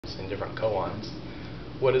in different koans.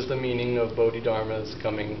 What is the meaning of Bodhidharmas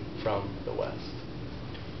coming from the West?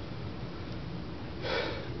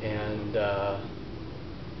 And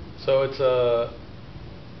so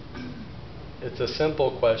it's a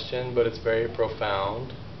simple question, but it's very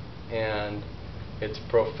profound. And it's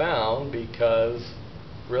profound because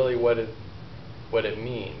really what it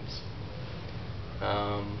means.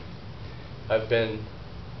 I've been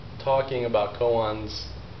talking about koans,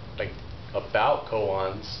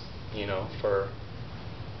 you know, for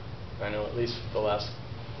I know at least the last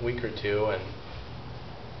week or two, and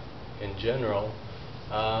in general,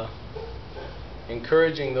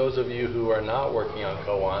 encouraging those of you who are not working on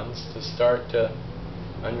koans to start to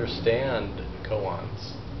understand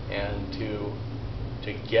koans and to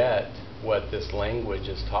get what this language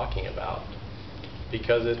is talking about,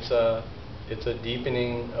 because it's a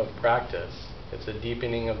deepening of practice. It's a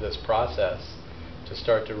deepening of this process to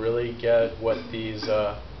start to really get what these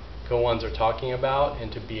koans are talking about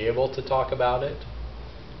and to be able to talk about it.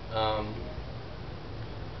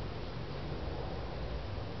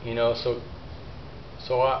 You know, so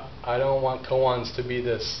I don't want koans to be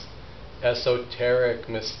this esoteric,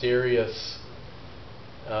 mysterious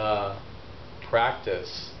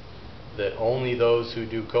practice that only those who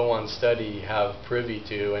do koan study have privy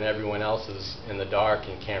to, and everyone else is in the dark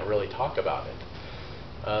and can't really talk about it.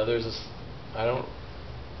 I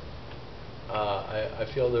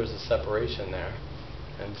feel there's a separation there,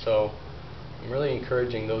 and so I'm really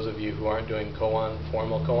encouraging those of you who aren't doing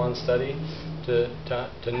formal koan study to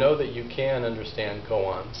know that you can understand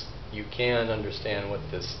koans. You can understand what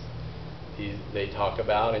they talk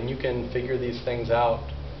about, and you can figure these things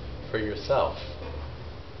out for yourself.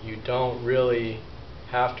 You don't really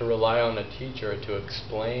have to rely on a teacher to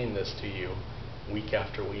explain this to you week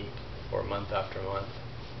after week or month after month.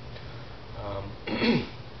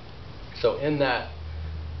 So in that,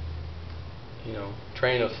 you know,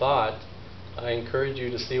 train of thought, I encourage you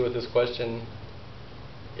to see what this question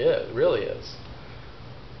really is.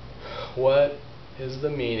 What is the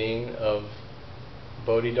meaning of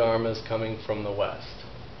Bodhidharmas coming from the West?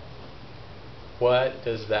 What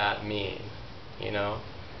does that mean? You know,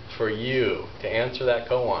 for you to answer that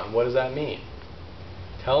koan, what does that mean?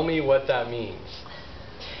 Tell me what that means.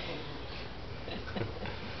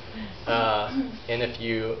 And if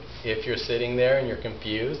you're sitting there and you're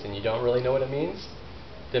confused and you don't really know what it means,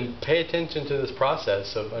 then pay attention to this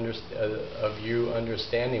process of you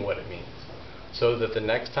understanding what it means, so that the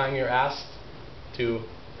next time you're asked to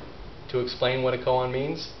explain what a koan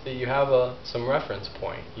means, that you have some reference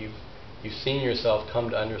point. You've seen yourself come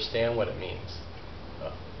to understand what it means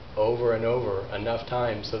over and over enough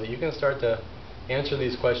times, so that you can start to answer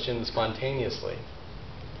these questions spontaneously.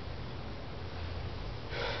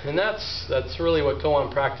 And that's really what koan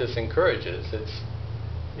practice encourages.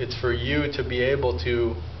 It's for you to be able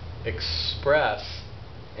to express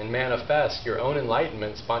and manifest your own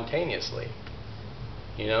enlightenment spontaneously,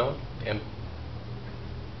 you know, and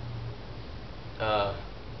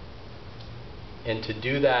to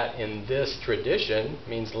do that in this tradition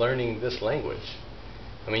means learning this language.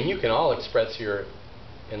 I mean, you can all express your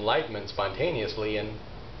enlightenment spontaneously in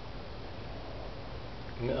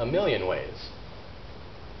a million ways,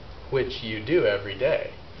 which you do every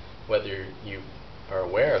day, whether you are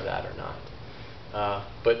aware of that or not.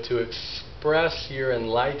 But to express your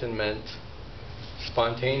enlightenment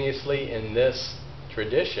spontaneously in this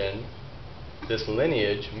tradition, this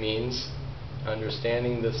lineage, means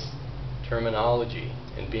understanding this terminology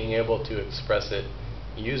and being able to express it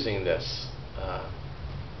using this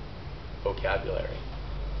vocabulary.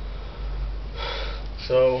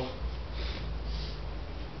 So,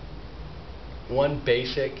 one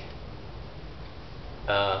basic,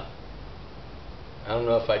 I don't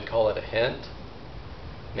know if I'd call it a hint,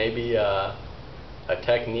 maybe a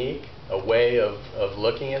technique, a way of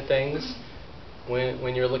looking at things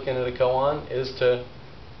when you're looking at a koan, is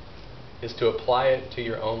to apply it to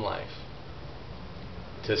your own life.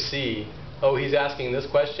 To see, oh, he's asking this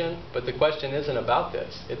question, but the question isn't about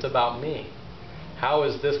this, it's about me. How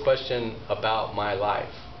is this question about my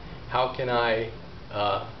life? How can I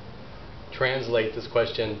translate this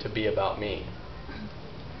question to be about me?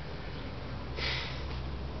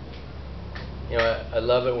 You know, I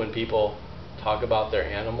love it when people talk about their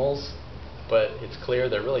animals, but it's clear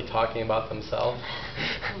they're really talking about themselves.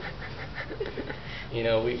 You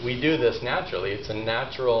know, we do this naturally. It's a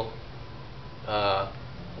natural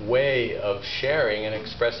way of sharing and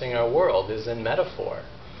expressing our world, is in metaphor.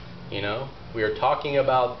 You know, we are talking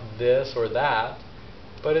about this or that,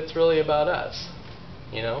 but it's really about us.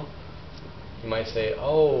 You know, you might say,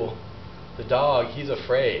 oh, the dog, he's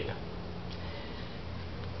afraid.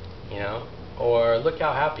 or look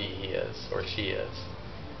how happy he is or she is.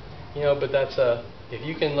 But if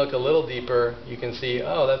you can look a little deeper, you can see,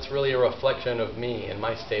 oh, that's really a reflection of me and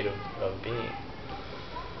my state of being.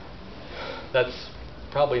 That's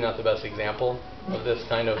probably not the best example of this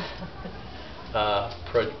kind of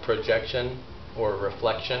projection or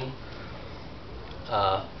reflection.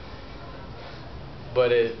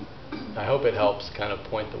 But I hope it helps kind of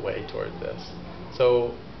point the way toward this.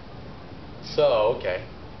 So okay,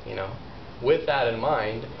 with that in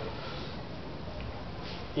mind,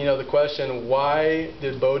 the question, why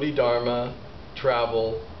did Bodhidharma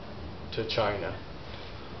travel to China?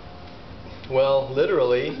 Well,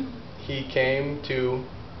 literally, he came to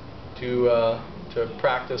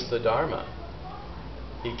practice the Dharma.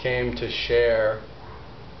 He came to share,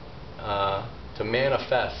 to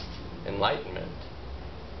manifest enlightenment.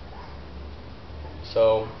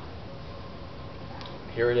 So,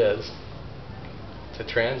 here it is. To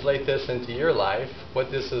translate this into your life,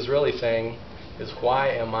 what this is really saying is, why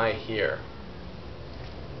am I here?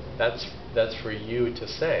 That's for you to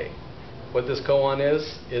say. What this koan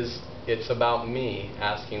is it's about me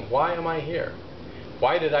asking, why am I here?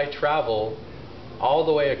 Why did I travel all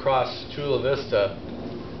the way across Chula Vista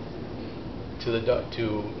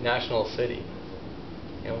to National City?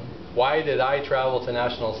 Why did I travel to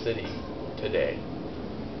National City today?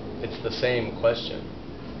 It's the same question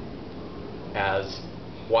as,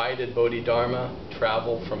 why did Bodhidharma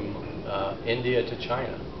travel from India to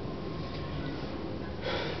China?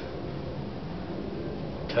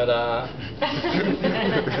 Ta-da!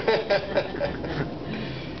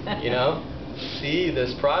 See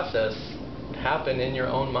this process happen in your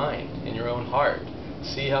own mind, in your own heart.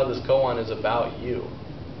 See how this koan is about you.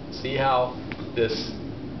 See how this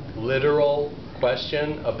literal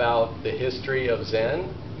question about the history of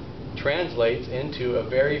Zen translates into a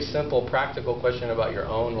very simple, practical question about your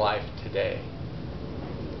own life today.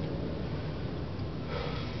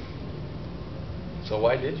 So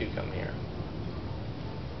why did you come here?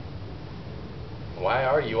 Why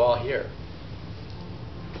are you all here?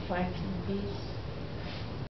 Find some peace.